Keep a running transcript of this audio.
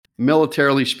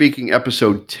Militarily Speaking,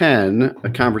 Episode 10, a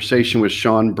conversation with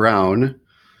Sean Brown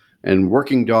and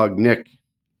working dog Nick.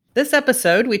 This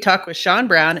episode, we talk with Sean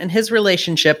Brown and his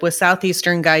relationship with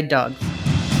Southeastern Guide Dogs.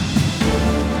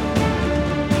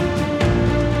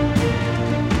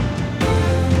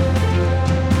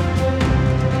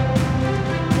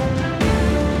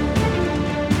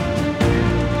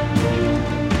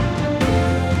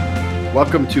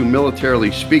 Welcome to Militarily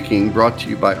Speaking, brought to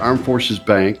you by Armed Forces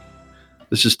Bank.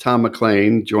 This is Tom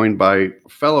McLean, joined by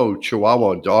fellow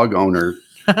Chihuahua dog owner,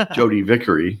 Jody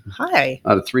Vickery. Hi.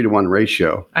 At a 3-to-1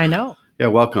 ratio. I know. Yeah,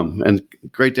 welcome. And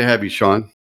great to have you,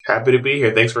 Sean. Happy to be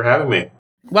here. Thanks for having me.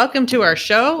 Welcome to our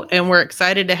show, and we're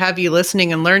excited to have you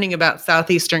listening and learning about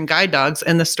Southeastern Guide Dogs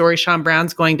and the story Sean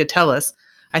Brown's going to tell us.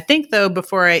 I think, though,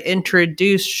 before I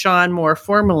introduce Sean more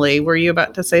formally, were you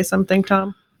about to say something,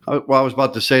 Tom? Well, I was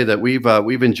about to say that we've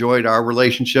enjoyed our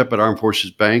relationship at Armed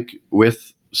Forces Bank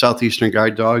with Southeastern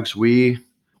Guide Dogs. We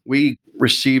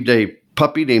received a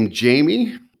puppy named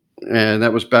Jamie, and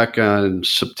that was back on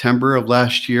September of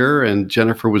last year. And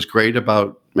Jennifer was great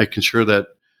about making sure that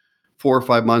 4 or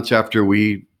 5 months after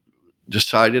we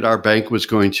decided our bank was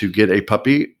going to get a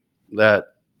puppy, that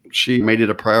she made it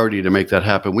a priority to make that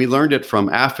happen. We learned it from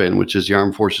AFIN, which is the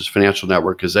Armed Forces Financial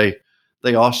Network, because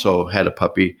they also had a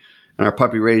puppy. And our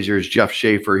puppy raiser is Jeff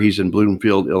Schaefer. He's in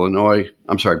Bloomfield,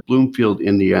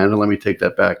 Indiana. Let me take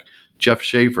that back. Jeff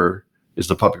Schaefer is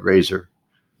the puppy raiser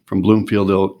from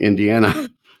Bloomfield, Indiana.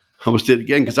 Almost did it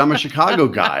again because I'm a Chicago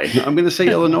guy. I'm going to say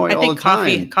Illinois all the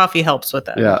time. Coffee helps with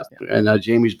that. Yeah. And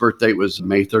Jamie's birthday was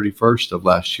May 31st of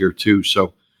last year, too.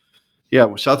 So,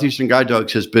 yeah, Southeastern Guide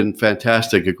Dogs has been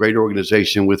fantastic, a great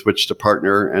organization with which to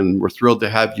partner. And we're thrilled to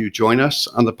have you join us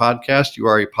on the podcast. You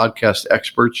are a podcast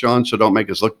expert, Sean, so don't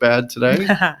make us look bad today.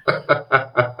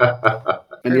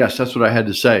 And yes, that's what I had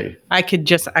to say.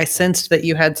 I sensed that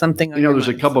you had something on your there's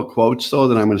mind. A couple of quotes, though,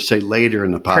 that I'm going to say later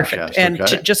in the podcast. Perfect.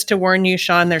 And just to warn you,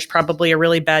 Sean, there's probably a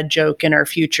really bad joke in our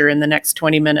future in the next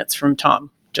 20 minutes from Tom.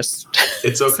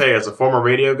 It's okay. As a former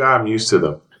radio guy, I'm used to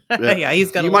them. Yeah,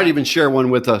 he's going to. You might even share one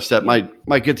with us that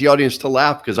might get the audience to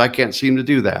laugh because I can't seem to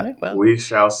do that. Right, well, we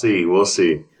shall see. We'll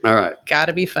see. All right. Got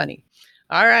to be funny.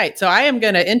 All right. So I am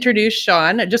going to introduce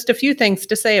Sean. Just a few things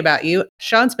to say about you.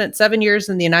 Sean spent 7 years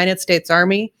in the United States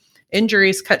Army.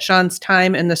 Injuries cut Sean's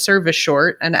time in the service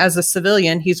short. And as a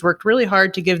civilian, he's worked really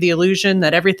hard to give the illusion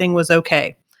that everything was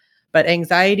okay. But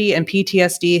anxiety and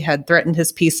PTSD had threatened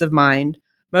his peace of mind.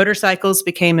 Motorcycles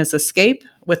became his escape,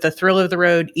 with the thrill of the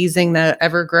road easing the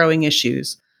ever-growing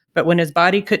issues. But when his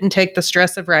body couldn't take the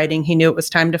stress of riding, he knew it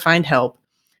was time to find help.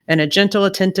 And a gentle,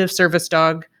 attentive service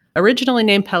dog, originally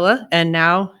named Pella, and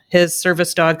now his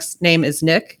service dog's name is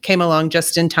Nick, came along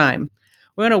just in time.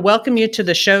 We want to welcome you to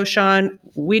the show, Sean.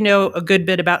 We know a good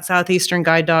bit about Southeastern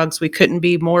Guide Dogs. We couldn't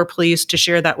be more pleased to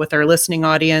share that with our listening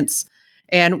audience.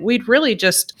 And we'd really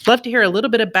just love to hear a little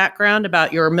bit of background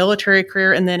about your military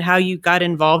career and then how you got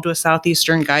involved with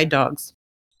Southeastern Guide Dogs.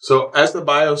 So as the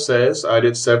bio says, I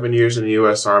did 7 years in the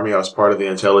U.S. Army. I was part of the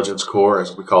Intelligence Corps,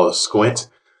 as we call it, SQUINT.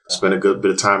 I spent a good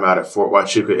bit of time out at Fort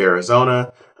Huachuca,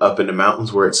 Arizona, up in the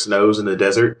mountains where it snows in the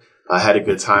desert. I had a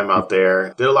good time out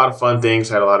there. Did a lot of fun things,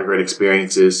 had a lot of great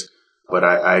experiences. But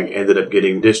I ended up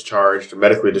getting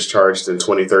medically discharged in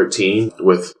 2013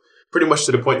 with pretty much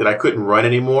to the point that I couldn't run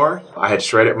anymore. I had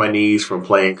shredded my knees from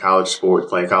playing college sports,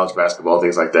 playing college basketball,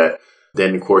 things like that.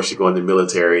 Then, of course, you go in the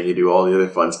military and you do all the other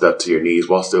fun stuff to your knees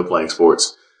while still playing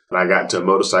sports. And I got into a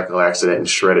motorcycle accident and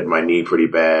shredded my knee pretty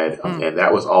bad. And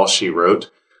that was all she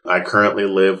wrote. I currently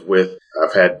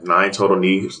I've had 9 total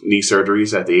knee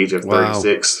surgeries at the age of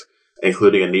 36,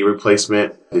 including a knee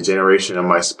replacement, degeneration in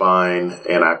my spine,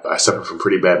 and I suffer from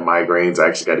pretty bad migraines. I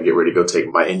actually got to get ready to go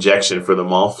take my injection for the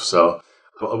month. So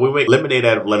we make lemonade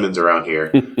out of lemons around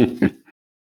here.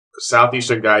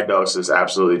 Southeastern Guide Dogs has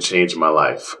absolutely changed my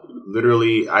life.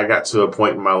 Literally, I got to a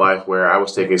point in my life where I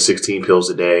was taking 16 pills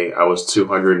a day. I was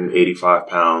 285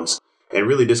 pounds and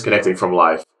really disconnecting from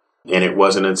life. And it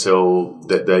wasn't until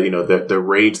the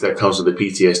rage that comes with the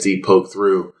PTSD poked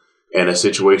through and a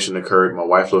situation occurred. My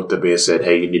wife looked at me and said,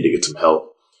 "Hey, you need to get some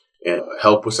help." And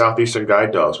help with Southeastern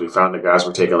Guide Dogs. We found the guys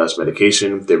were taking less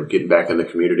medication. They were getting back in the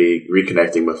community,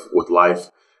 reconnecting with life.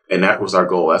 And that was our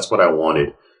goal. That's what I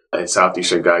wanted. And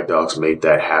Southeastern Guide Dogs made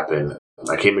that happen.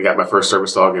 I came and got my first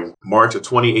service dog in March of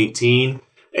 2018,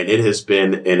 and it has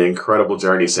been an incredible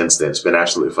journey since then. It's been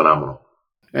absolutely phenomenal.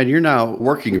 And you're now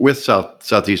working with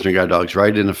Southeastern Guide Dogs,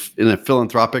 right? In a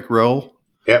philanthropic role?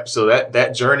 Yep. So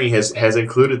that journey has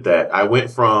included that. I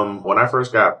went from, when I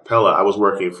first got Pella, I was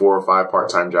working 4 or 5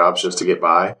 part-time jobs just to get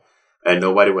by. And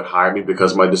nobody would hire me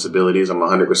because of my disabilities. I'm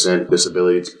 100%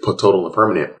 disability, total and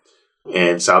permanent.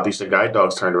 And Southeastern Guide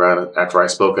Dogs turned around after I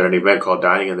spoke at an event called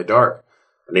Dining in the Dark.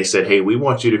 And they said, hey, we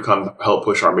want you to come help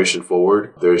push our mission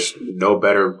forward. There's no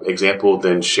better example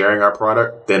than sharing our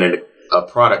product than a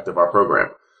product of our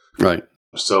program. Right.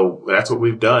 So that's what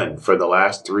we've done for the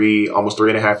last almost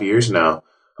 3.5 years now.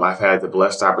 I've had the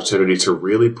blessed opportunity to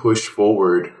really push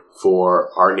forward for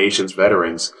our nation's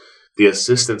veterans the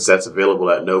assistance that's available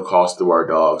at no cost through our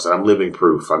dogs. And I'm living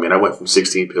proof. I mean, I went from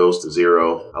 16 pills to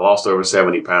 0. I lost over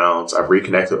 70 pounds. I've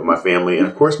reconnected with my family and,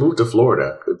 of course, moved to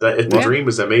Florida. The dream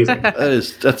is amazing.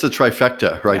 That's a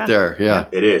trifecta right there. Yeah.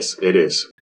 It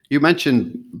is. You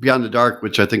mentioned Beyond the Dark,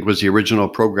 which I think was the original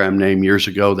program name years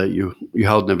ago that you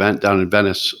held an event down in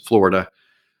Venice, Florida.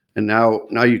 And now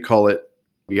you call it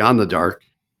Beyond the Dark.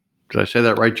 Did I say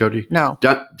that right, Jody? No.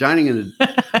 Dining in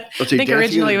the... I think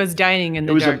originally it was Dining in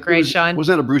the Dark, right, Sean?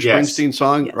 Wasn't that a Bruce Springsteen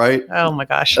song, right? Oh, my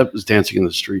gosh. That was Dancing in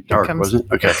the Street Dark, wasn't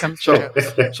it? Okay.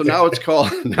 So now it's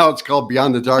called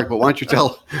Beyond the Dark, but why don't you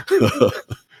tell...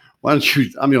 I'm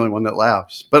the only one that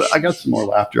laughs, but I got some more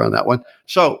laughter on that one.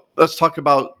 So let's talk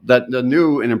about the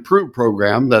new and improved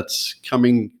program that's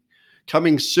coming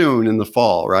soon in the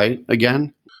fall, right?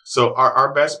 Again? So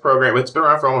our best program, it's been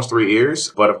around for almost 3 years,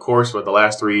 but of course, with the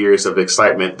last 3 years of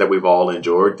excitement that we've all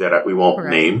endured that we won't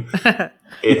name,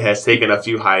 it has taken a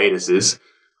few hiatuses,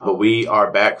 but we are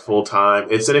back full time.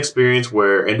 It's an experience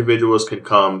where individuals can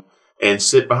come and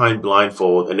sit behind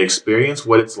blindfold and experience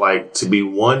what it's like to be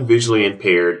visually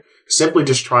impaired, simply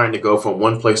just trying to go from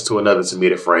one place to another to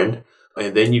meet a friend.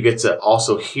 And then you get to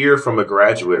also hear from a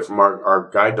graduate from our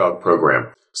guide dog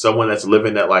program, someone that's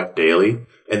living that life daily.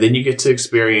 And then you get to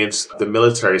experience the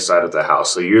military side of the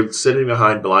house. So you're sitting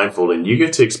behind blindfold and you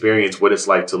get to experience what it's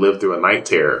like to live through a night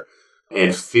terror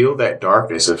and feel that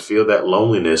darkness and feel that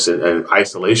loneliness and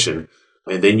isolation.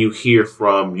 And then you hear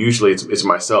from, usually it's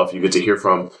myself, you get to hear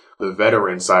from the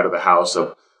veteran side of the house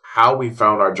of how we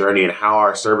found our journey and how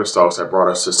our service dogs have brought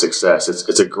us to success.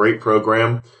 It's a great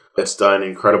program that's done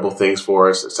incredible things for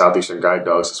us at Southeastern Guide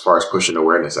Dogs as far as pushing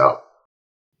awareness out.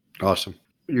 Awesome.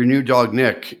 Your new dog,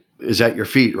 Nick, is at your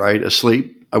feet, right?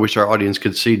 Asleep. I wish our audience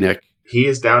could see Nick. He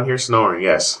is down here snoring,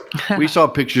 yes. We saw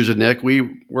pictures of Nick.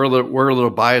 We're a little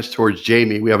biased towards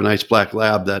Jamie. We have a nice black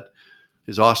lab that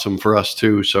is awesome for us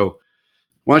too. So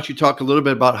why don't you talk a little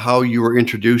bit about how you were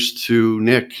introduced to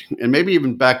Nick and maybe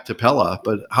even back to Pella,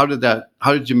 but how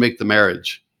did you make the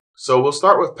marriage? So we'll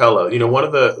start with Pella. You know, one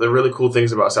of the really cool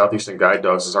things about Southeastern Guide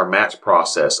Dogs is our match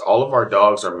process. All of our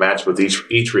dogs are matched with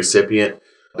each recipient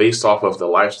based off of the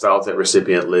lifestyle that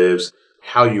recipient lives,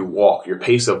 how you walk, your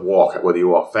pace of walk, whether you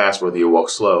walk fast, whether you walk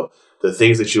slow, the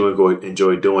things that you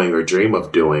enjoy doing or dream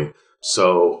of doing.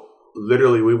 So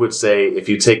literally, we would say if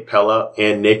you take Pella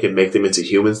and Nick and make them into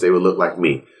humans, they would look like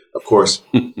me. Of course,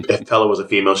 if Pella was a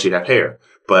female, she'd have hair.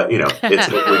 But, you know, we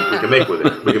can make with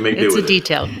it. We can make do with it. It's a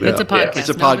detail. Yeah. It's a podcast. Yeah. It's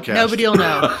a podcast. Nobody will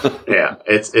know. Yeah,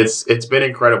 it's been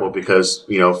incredible because,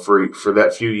 you know, for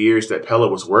that few years that Pella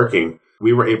was working,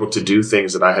 we were able to do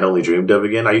things that I had only dreamed of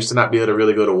again. I used to not be able to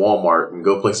really go to Walmart and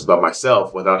go places by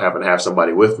myself without having to have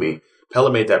somebody with me.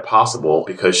 Pella made that possible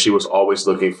because she was always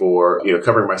looking for, you know,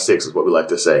 covering my six is what we like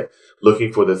to say,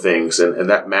 looking for the things. And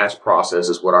that match process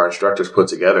is what our instructors put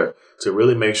together to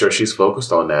really make sure she's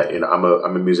focused on that. And I'm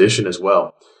a musician as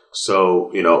well.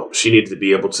 So, you know, she needed to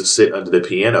be able to sit under the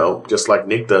piano, just like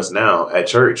Nick does now at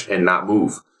church, and not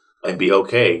move and be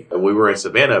okay. And we were in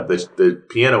Savannah, the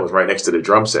piano was right next to the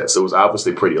drum set. So it was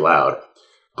obviously pretty loud.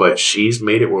 But she's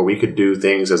made it where we could do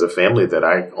things as a family that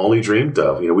I only dreamed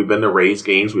of. You know, we've been to Rays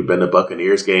games. We've been to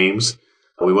Buccaneers games.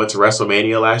 We went to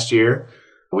WrestleMania last year.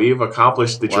 We've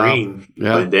accomplished the dream.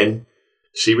 Yeah. And then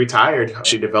she retired.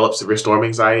 She developed severe storm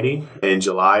anxiety in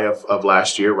July of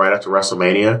last year, right after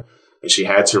WrestleMania. And she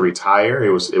had to retire. It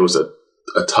was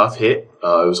a tough hit. It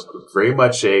was very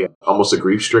much almost a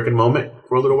grief-stricken moment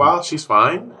for a little while. She's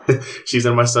fine. She's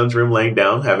in my son's room laying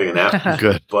down, having a nap.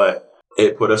 Good. But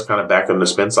it put us kind of back on the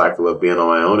spin cycle of being on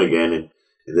my own again. And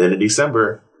then in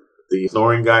December, the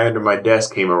snoring guy under my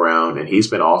desk came around, and he's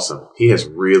been awesome. He has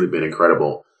really been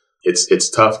incredible. It's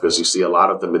tough because you see a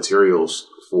lot of the materials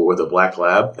for the black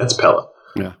lab. That's Pella.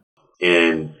 Yeah.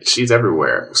 And she's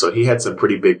everywhere. So he had some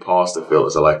pretty big paws to fill,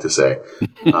 as I like to say.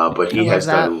 But he has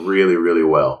done really, really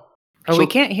well. Oh, we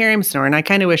can't hear him snoring. I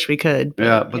kind of wish we could.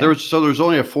 Yeah, but there's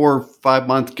only a 4 or 5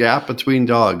 month gap between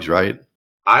dogs, right?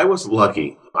 I was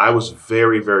lucky. I was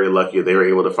very, very lucky. They were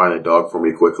able to find a dog for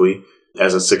me quickly.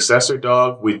 As a successor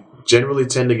dog, we generally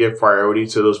tend to give priority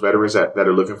to those veterans that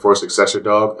are looking for a successor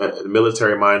dog. A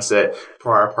military mindset,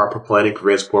 prior proper planning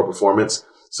prevents poor performance.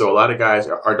 So a lot of guys,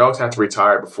 our dogs have to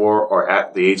retire before or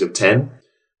at the age of 10.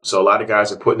 So a lot of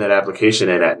guys are putting that application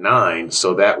in at 9.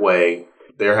 So that way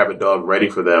they have a dog ready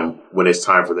for them when it's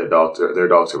time for their dog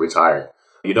to retire.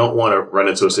 You don't want to run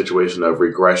into a situation of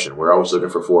regression. We're always looking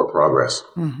for forward progress.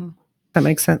 Mm-hmm. That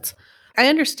makes sense. I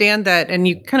understand that, and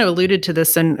you kind of alluded to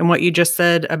this in what you just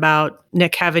said about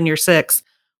Nick having your 6.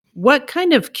 What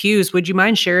kind of cues would you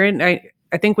mind sharing?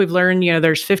 I think we've learned,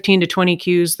 there's 15 to 20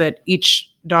 cues that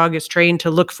each dog is trained to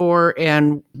look for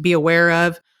and be aware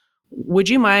of. Would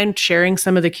you mind sharing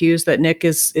some of the cues that Nick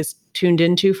is tuned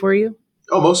into for you?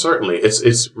 Oh, most certainly.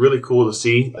 It's really cool to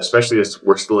see, especially as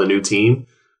we're still a new team.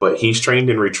 But he's trained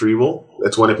in retrieval.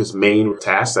 That's one of his main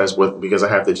tasks. Because I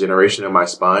have the generation in my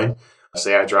spine.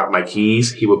 Say I drop my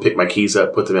keys, he will pick my keys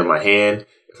up, put them in my hand.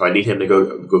 If I need him to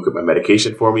go get my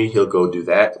medication for me, he'll go do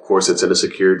that. Of course, it's in a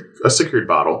secured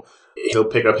bottle. He'll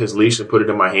pick up his leash and put it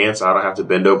in my hand, so I don't have to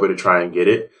bend over to try and get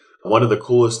it. One of the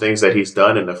coolest things that he's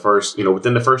done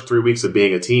within the first 3 weeks of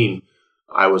being a team,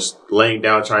 I was laying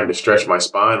down trying to stretch my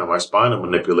spine on my spinal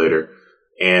manipulator,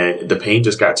 and the pain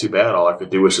just got too bad. All I could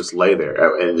do was just lay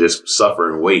there and just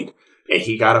suffer and wait. And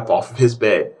he got up off of his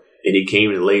bed, and he came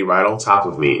and laid right on top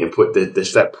of me and put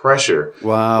that pressure.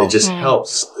 Wow. It just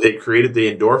helps. It created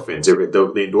the endorphins,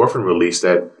 the endorphin release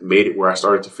that made it where I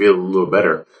started to feel a little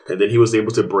better. And then he was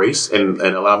able to brace and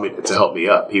allow me to help me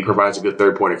up. He provides a good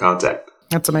third point of contact.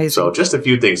 That's amazing. So just a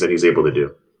few things that he's able to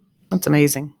do. That's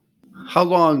amazing. How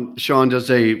long, Sean,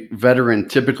 does a veteran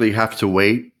typically have to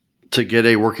wait to get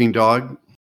a working dog?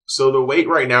 So the wait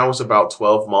right now is about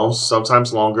 12 months,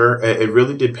 sometimes longer. It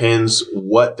really depends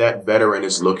what that veteran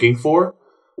is looking for.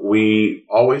 We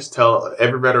always tell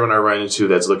every veteran I run into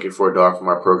that's looking for a dog from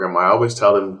our program, I always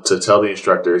tell them to tell the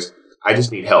instructors, I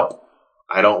just need help.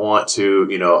 I don't want to,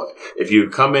 if you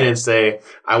come in and say,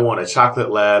 I want a chocolate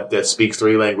lab that speaks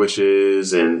 3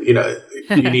 languages and,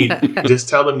 you need, just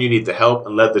tell them you need the help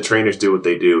and let the trainers do what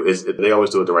they do. They always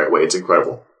do it the right way. It's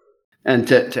incredible. And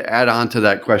to add on to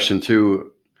that question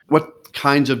too, what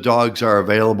kinds of dogs are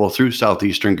available through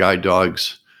Southeastern Guide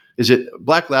Dogs? Is it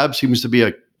Black Lab seems to be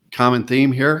a common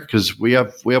theme here? Because we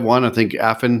have one, I think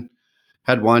Affin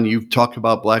had one. You've talked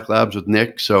about Black Labs with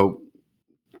Nick. So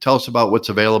tell us about what's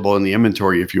available in the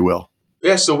inventory, if you will.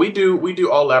 Yeah, so we do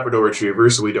all Labrador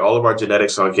retrievers. So we do all of our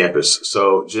genetics on campus.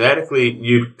 So genetically,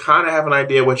 you kind of have an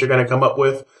idea what you're going to come up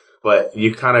with, but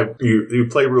you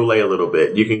play roulette a little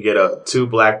bit. You can get 2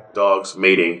 black dogs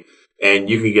mating, and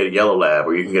you can get a yellow lab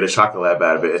or you can get a chocolate lab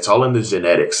out of it. It's all in the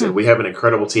genetics. And we have an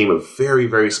incredible team of very,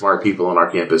 very smart people on our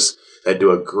campus that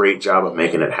do a great job of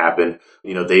making it happen.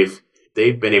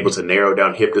 They've been able to narrow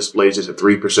down hip dysplasia to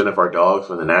 3% of our dogs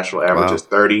when the national average is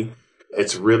 30.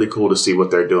 It's really cool to see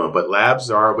what they're doing, but labs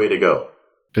are our way to go.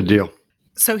 Good deal.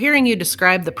 So hearing you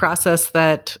describe the process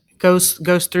that goes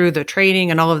through the training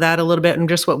and all of that a little bit, and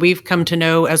just what we've come to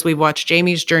know as we've watched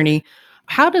Jamie's journey,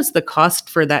 how does the cost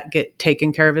for that get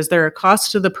taken care of? Is there a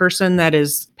cost to the person that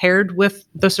is paired with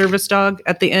the service dog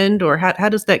at the end, or how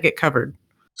does that get covered?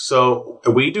 So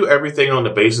we do everything on the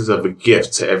basis of a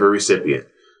gift to every recipient.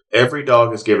 Every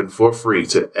dog is given for free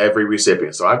to every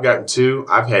recipient. So I've gotten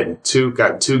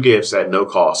two gifts at no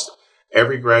cost.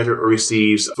 Every graduate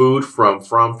receives food from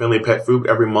Finley Pet Food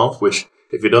every month, which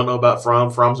if you don't know about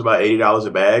From's about $80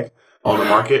 a bag on the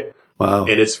market. Wow.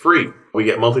 And it's free. We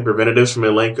get monthly preventatives from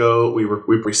Elanco. We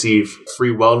receive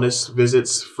free wellness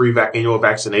visits, free annual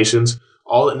vaccinations,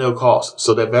 all at no cost.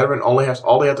 So that veteran all they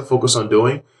have to focus on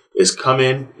doing is come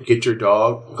in, get your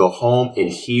dog, go home and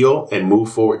heal and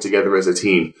move forward together as a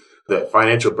team. The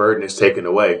financial burden is taken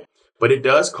away. But it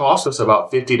does cost us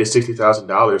about $50,000 to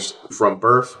 $60,000 from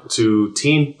birth to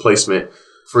teen placement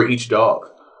for each dog.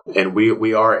 And we're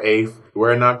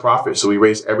a nonprofit, so we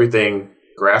raise everything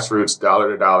grassroots, dollar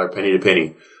to dollar, penny to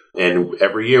penny. And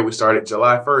every year we start at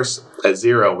July 1st at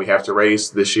zero. We have to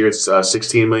raise, this year it's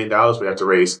 $16 million we have to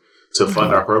raise to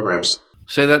fund our programs.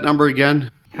 Say that number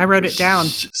again. I wrote it down.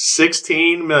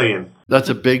 16 million. That's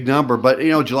a big number. But,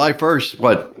 July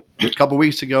 1st, a couple of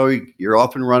weeks ago, you're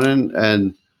off and running.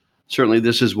 And certainly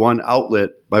this is one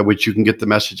outlet by which you can get the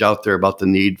message out there about the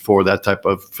need for that type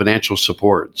of financial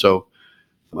support. So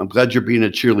I'm glad you're being a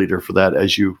cheerleader for that,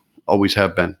 as you always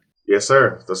have been. Yes,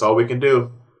 sir. That's all we can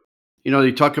do.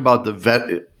 You talk about the vet,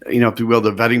 if you will,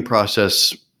 the vetting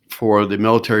process for the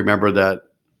military member that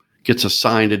gets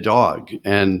assigned a dog.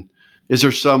 And is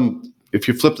there if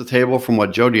you flip the table from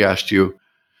what Jody asked you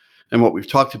and what we've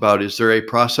talked about, is there a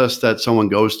process that someone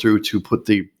goes through to put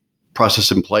the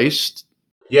process in place?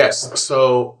 Yes.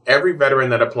 So every veteran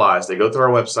that applies, they go through our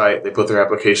website, they put their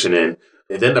application in,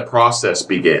 and then the process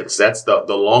begins. That's the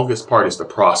longest part is the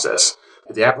process.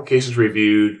 The application is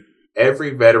reviewed. Every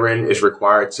veteran is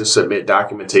required to submit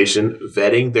documentation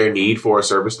vetting their need for a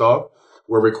service dog.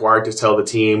 we're required to tell the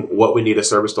team what we need a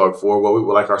service dog for, what we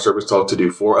would like our service dog to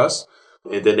do for us.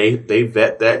 And then they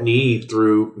vet that need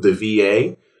through the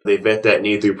VA. They vet that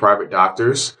need through private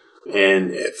doctors.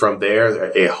 And from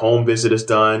there, a home visit is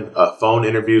done. Phone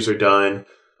interviews are done.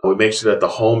 We make sure that the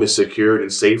home is secured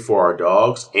and safe for our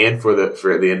dogs and for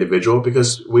the individual,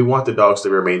 because we want the dogs to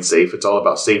remain safe. It's all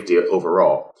about safety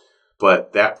overall.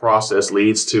 But that process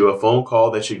leads to a phone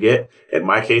call that you get. In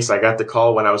my case, I got the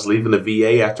call when I was leaving the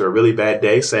VA after a really bad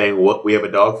day saying, "What, we have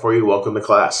a dog for you. Welcome to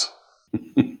class."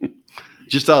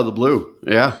 Just out of the blue.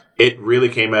 Yeah. It really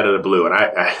came out of the blue. And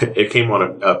it came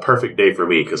on a perfect day for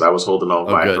me because I was holding on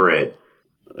by a thread.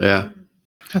 Yeah.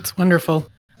 That's wonderful.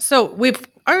 So we've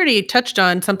already touched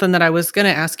on something that I was going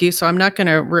to ask you, so I'm not going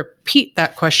to repeat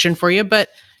that question for you. But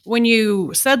when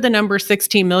you said the number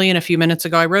 16 million a few minutes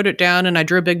ago, I wrote it down and I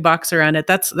drew a big box around it.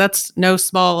 That's no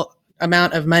small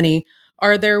amount of money.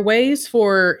 Are there ways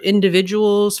for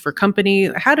individuals, for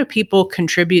company? How do people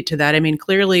contribute to that? I mean,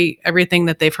 clearly everything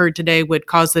that they've heard today would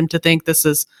cause them to think this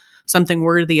is something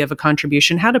worthy of a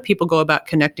contribution. How do people go about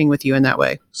connecting with you in that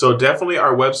way? So definitely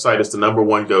our website is the number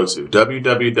one go-to,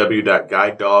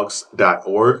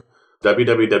 www.guidedogs.org,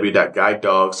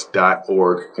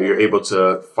 www.guidedogs.org. You're able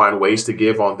to find ways to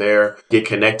give on there, get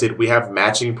connected. We have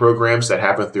matching programs that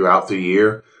happen throughout the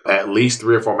year, at least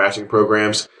 3 or 4 matching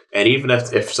programs. And even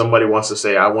if somebody wants to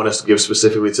say, I want us to give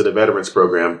specifically to the veterans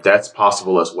program, that's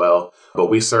possible as well. But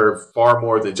we serve far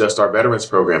more than just our veterans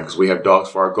program, because we have dogs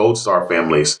for our Gold Star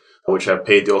families, which have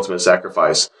paid the ultimate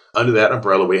sacrifice. Under that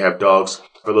umbrella, we have dogs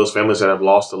for those families that have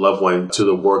lost a loved one to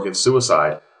the war against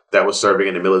suicide that was serving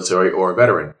in the military or a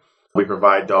veteran. We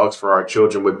provide dogs for our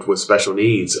children with special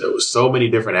needs. It was so many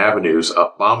different avenues,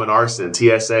 bomb and arson,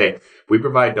 TSA. We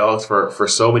provide dogs for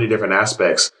so many different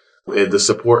aspects. The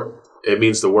support, it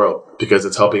means the world because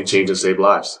it's helping change and save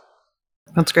lives.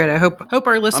 That's great. I hope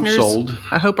our listeners. I'm sold.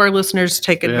 I hope our listeners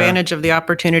take advantage of the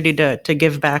opportunity to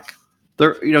give back.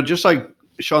 There, just like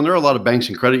Sean, there are a lot of banks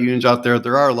and credit unions out there.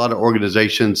 There are a lot of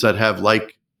organizations that have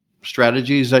like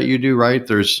strategies that you do, right?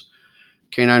 There's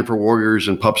Canine for Warriors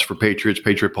and Pups for Patriots,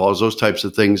 Patriot Paws, those types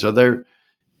of things are there.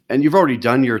 And you've already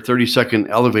done your 30-second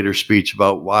elevator speech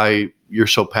about why you're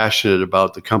so passionate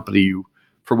about the company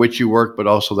for which you work, but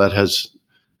also that has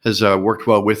worked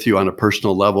well with you on a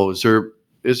personal level. Is there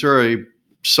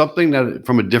something that,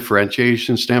 from a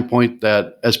differentiation standpoint,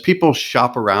 that as people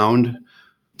shop around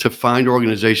to find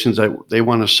organizations that they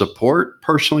want to support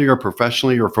personally or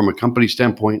professionally or from a company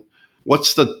standpoint,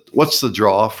 what's the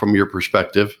draw from your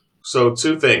perspective? So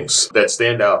 2 things that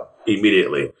stand out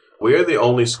immediately. We are the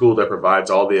only school that provides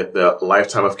all the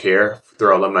lifetime of care through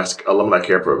our alumni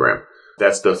care program.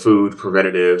 That's the food,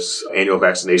 preventatives, annual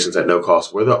vaccinations at no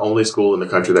cost. We're the only school in the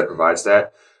country that provides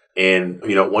that. And,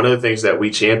 one of the things that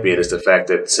we champion is the fact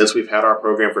that since we've had our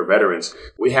program for veterans,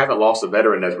 we haven't lost a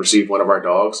veteran that's received one of our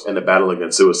dogs in the battle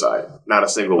against suicide. Not a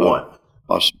single one.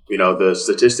 Awesome. The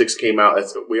statistics came out.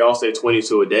 We all say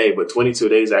 22 a day, but 22 a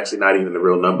day is actually not even the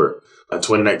real number. In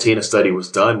 2019, a study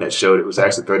was done that showed it was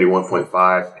actually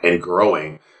 31.5 and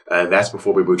growing. And that's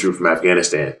before we withdrew from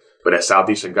Afghanistan. But at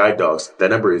Southeastern Guide Dogs, that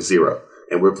number is 0.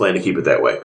 And we're planning to keep it that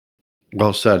way.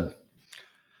 Well said.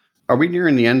 Are we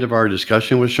nearing the end of our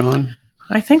discussion with Sean?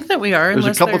 I think that we are. There's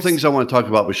a couple things I want to talk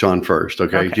about with Sean first.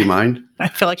 Okay. Do you mind? I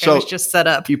feel like I was just set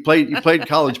up. You played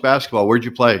college basketball. Where'd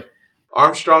you play?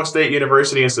 Armstrong State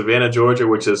University in Savannah, Georgia,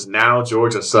 which is now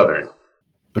Georgia Southern.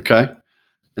 Okay.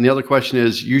 And the other question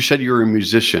is, you said you were a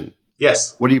musician.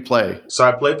 Yes. What do you play? So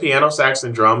I play piano, sax,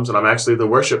 and drums, and I'm actually the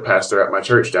worship pastor at my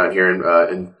church down here in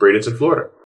Bradenton, Florida.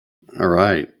 All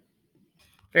right.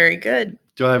 Very good.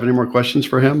 Do I have any more questions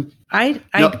for him?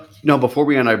 No. Before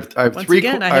we end, I have once 3.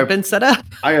 Again, I have been set up.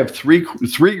 I have three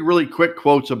really quick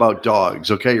quotes about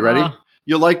dogs. Okay, you ready?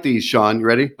 You'll like these, Sean. You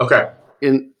ready? Okay.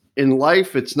 In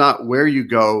life, it's not where you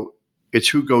go; it's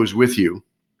who goes with you.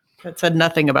 That said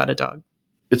nothing about a dog.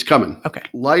 It's coming. Okay.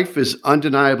 Life is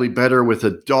undeniably better with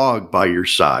a dog by your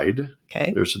side.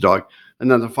 Okay. There's a dog, and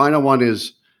then the final one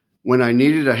is, when I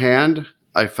needed a hand,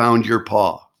 I found your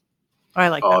paw. I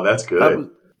like that. Oh, that's good.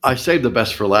 I saved the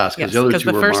best for last because the other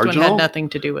two were marginal. Because the first one had nothing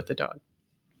to do with the dog.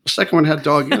 The second one had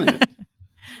dog in it.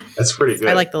 That's pretty good.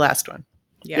 I like the last one.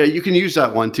 Yeah, you can use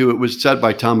that one too. It was said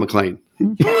by Tom McLean.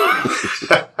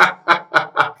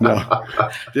 No,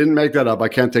 didn't make that up. I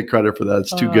can't take credit for that.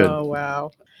 It's too good. Oh,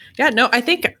 wow. Yeah, no, I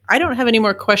think I don't have any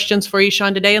more questions for you,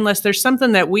 Sean, today, unless there's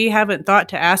something that we haven't thought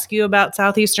to ask you about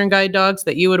Southeastern Guide Dogs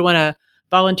that you would want to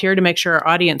volunteer to make sure our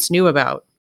audience knew about.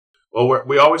 Well,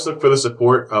 we always look for the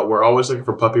support. We're always looking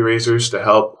for puppy raisers to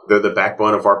help. They're the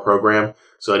backbone of our program.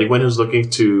 So anyone who's looking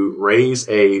to raise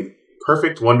a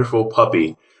perfect, wonderful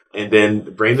puppy, and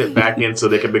then bring them back in so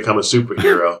they can become a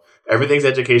superhero. Everything's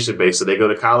education based. So they go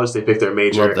to college, they pick their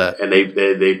major, and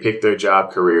they pick their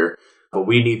job career. But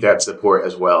we need that support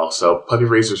as well. So puppy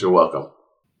raisers are welcome.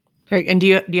 Great. And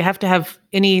do you have to have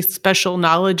any special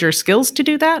knowledge or skills to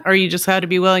do that? Or you just have to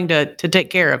be willing to take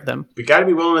care of them? You got to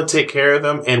be willing to take care of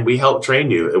them, and we help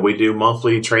train you. We do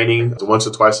monthly training. Once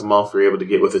or twice a month, we're able to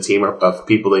get with a team of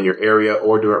people in your area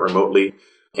or do it remotely.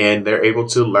 And they're able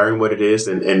to learn what it is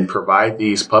and provide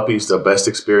these puppies the best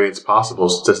experience possible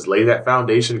to lay that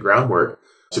foundation groundwork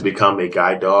to become a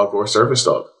guide dog or service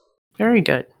dog. Very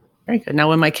good. Very good. Now,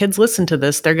 when my kids listen to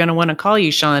this, they're going to want to call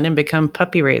you, Sean, and become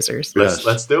puppy raisers. Yes.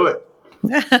 Let's do it.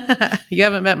 You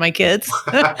haven't met my kids.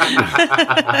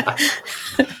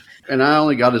 And I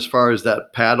only got as far as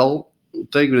that paddle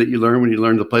thing that you learn when you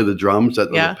learn to play the drums,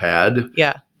 that little pad.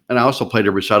 Yeah. And I also played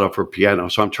a recital for piano.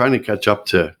 So I'm trying to catch up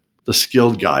to the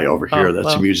skilled guy over here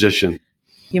that's a musician.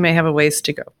 You may have a ways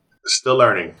to go. Still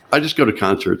learning. I just go to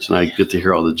concerts and I get to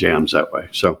hear all the jams that way.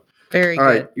 So very good. All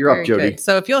right, you're up, Jody. Good.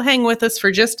 So if you'll hang with us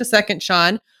for just a second,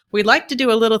 Sean, we'd like to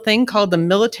do a little thing called the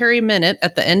Military Minute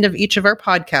at the end of each of our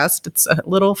podcasts. It's a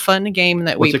little fun game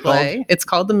that we play. Called? It's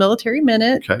called the Military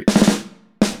Minute. Okay.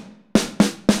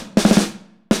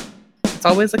 It's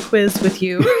always a quiz with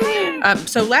you.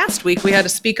 So last week we had a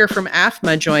speaker from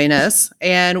AFMA join us,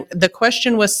 and the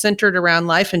question was centered around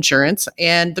life insurance.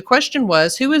 And the question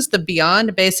was, who is the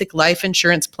Beyond Basic Life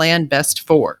Insurance plan best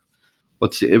for?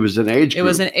 It was an age group. It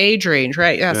was an age range,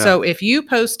 right? Yeah. So if you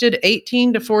posted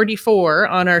 18 to 44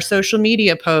 on our social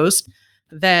media post,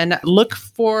 then look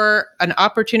for an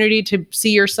opportunity to see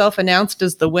yourself announced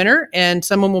as the winner, and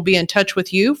someone will be in touch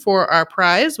with you for our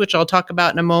prize, which I'll talk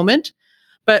about in a moment.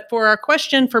 But for our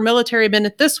question for Military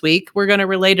Minute this week, we're going to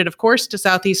relate it, of course, to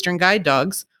Southeastern Guide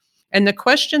Dogs. And the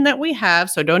question that we have,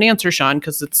 so don't answer, Sean,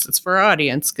 because it's for our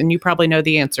audience, and you probably know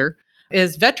the answer,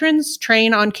 is veterans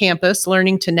train on campus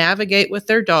learning to navigate with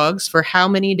their dogs for how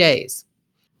many days?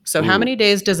 So how many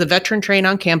days does a veteran train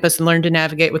on campus and learn to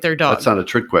navigate with their dog? That's not a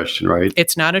trick question, right?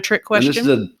 It's not a trick question. And this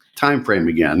is a time frame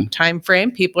again. Time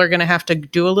frame. People are going to have to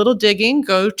do a little digging.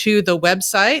 Go to the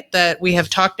website that we have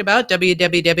talked about,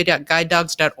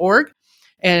 www.guidedogs.org,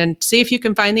 and see if you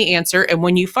can find the answer. And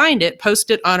when you find it,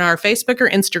 post it on our Facebook or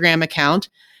Instagram account.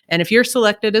 And if you're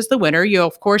selected as the winner, you'll,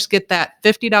 of course, get that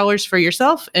 $50 for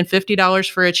yourself and $50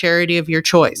 for a charity of your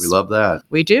choice. We love that.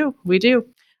 We do. We do.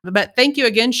 But thank you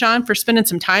again, Sean, for spending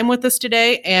some time with us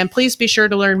today. And please be sure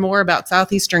to learn more about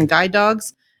Southeastern Guide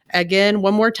Dogs. Again,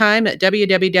 one more time at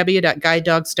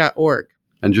www.guidedogs.org.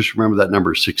 And just remember that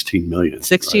number is 16 million.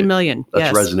 16 million.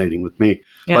 That's resonating with me.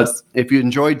 Yes. But if you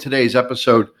enjoyed today's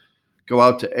episode, go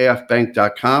out to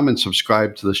afbank.com and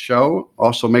subscribe to the show.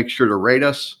 Also, make sure to rate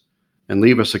us and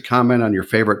leave us a comment on your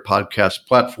favorite podcast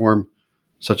platform,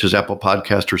 such as Apple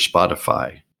Podcast or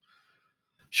Spotify.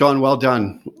 Sean, well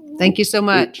done. Thank you so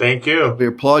much. Thank you. We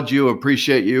applaud you,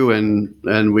 appreciate you,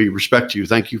 and we respect you.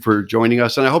 Thank you for joining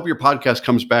us. And I hope your podcast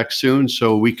comes back soon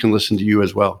so we can listen to you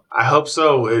as well. I hope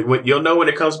so. You'll know when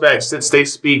it comes back. Since they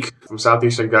speak from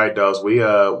Southeastern Guide Dogs, we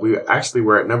actually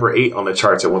were at number 8 on the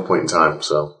charts at one point in time.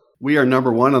 So we are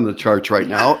number 1 on the charts right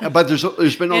now, but there's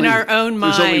been only in our own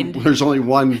mind. There's only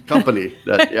one company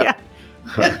that yeah.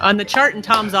 On the chart in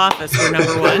Tom's office, we're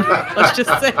number 1. Let's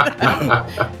just say that.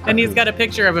 And he's got a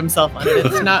picture of himself on it.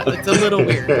 It's a little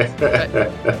weird. But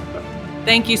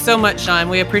thank you so much, Sean.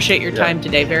 We appreciate your time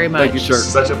today very much. Thank you, sir.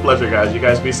 Such a pleasure, guys. You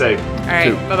guys be safe. All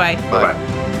right. Bye-bye.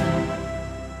 Bye-bye.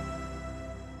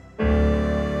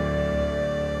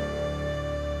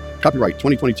 Copyright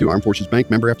 2022 Armed Forces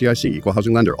Bank, member FDIC, equal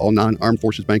housing lender. All non-Armed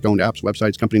Forces Bank owned apps,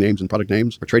 websites, company names, and product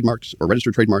names are trademarks or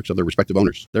registered trademarks of their respective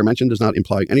owners. Their mention does not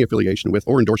imply any affiliation with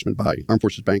or endorsement by Armed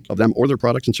Forces Bank of them or their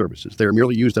products and services. They are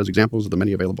merely used as examples of the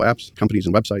many available apps, companies,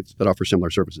 and websites that offer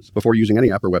similar services. Before using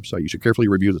any app or website, you should carefully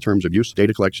review the terms of use,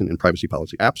 data collection, and privacy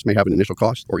policy. Apps may have an initial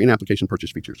cost or in-application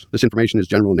purchase features. This information is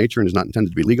general in nature and is not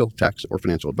intended to be legal, tax, or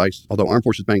financial advice. Although Armed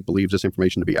Forces Bank believes this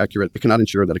information to be accurate, it cannot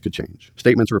ensure that it could change.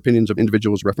 Statements or opinions of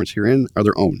individuals referenced herein are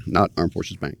their own, not Armed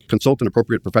Forces Bank. Consult an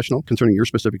appropriate professional concerning your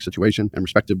specific situation and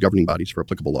respective governing bodies for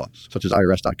applicable laws, such as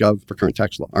IRS.gov for current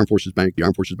tax law. Armed Forces Bank, the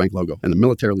Armed Forces Bank logo, and the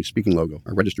Militarily Speaking logo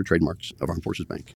are registered trademarks of Armed Forces Bank.